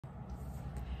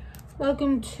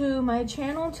Welcome to my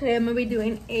channel. Today I'm going to be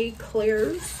doing a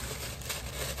Claire's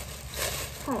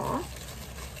haul.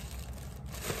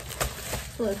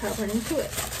 So let's hop right into it.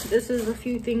 This is a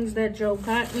few things that Joe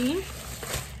got me.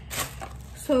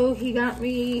 So he got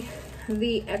me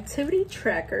the activity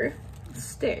tracker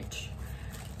Stitch.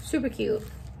 Super cute.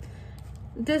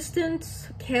 Distance,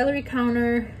 calorie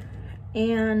counter,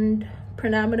 and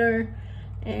pedometer,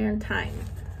 and time.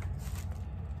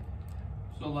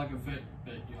 So like a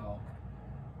Fitbit, y'all.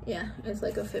 Yeah, it's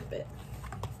like a Fitbit.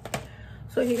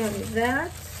 So he got me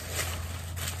that.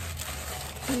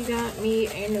 He got me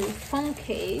a new phone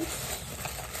case.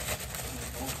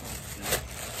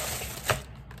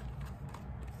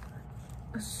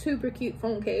 A super cute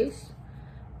phone case.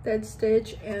 That's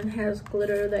Stitch and has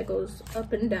glitter that goes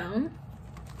up and down.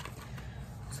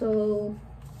 So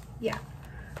yeah,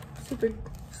 super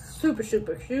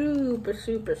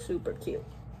cute.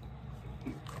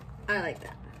 I like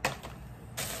that.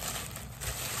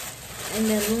 And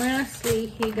then lastly,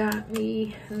 he got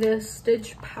me this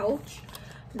Stitch pouch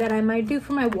that I might do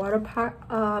for my water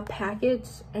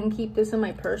packets and keep this in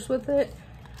my purse with it.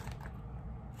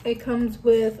 It comes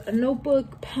with a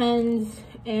notebook, pens,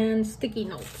 and sticky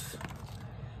notes.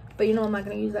 But you know I'm not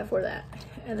going to use that for that.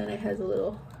 And then it has a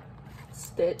little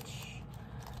Stitch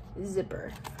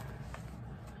zipper.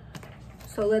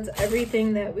 So that's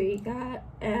everything that we got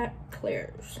at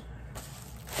Claire's.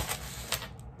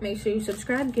 Make sure you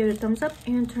subscribe, give it a thumbs up,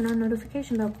 and turn on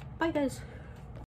notification bell. Bye guys.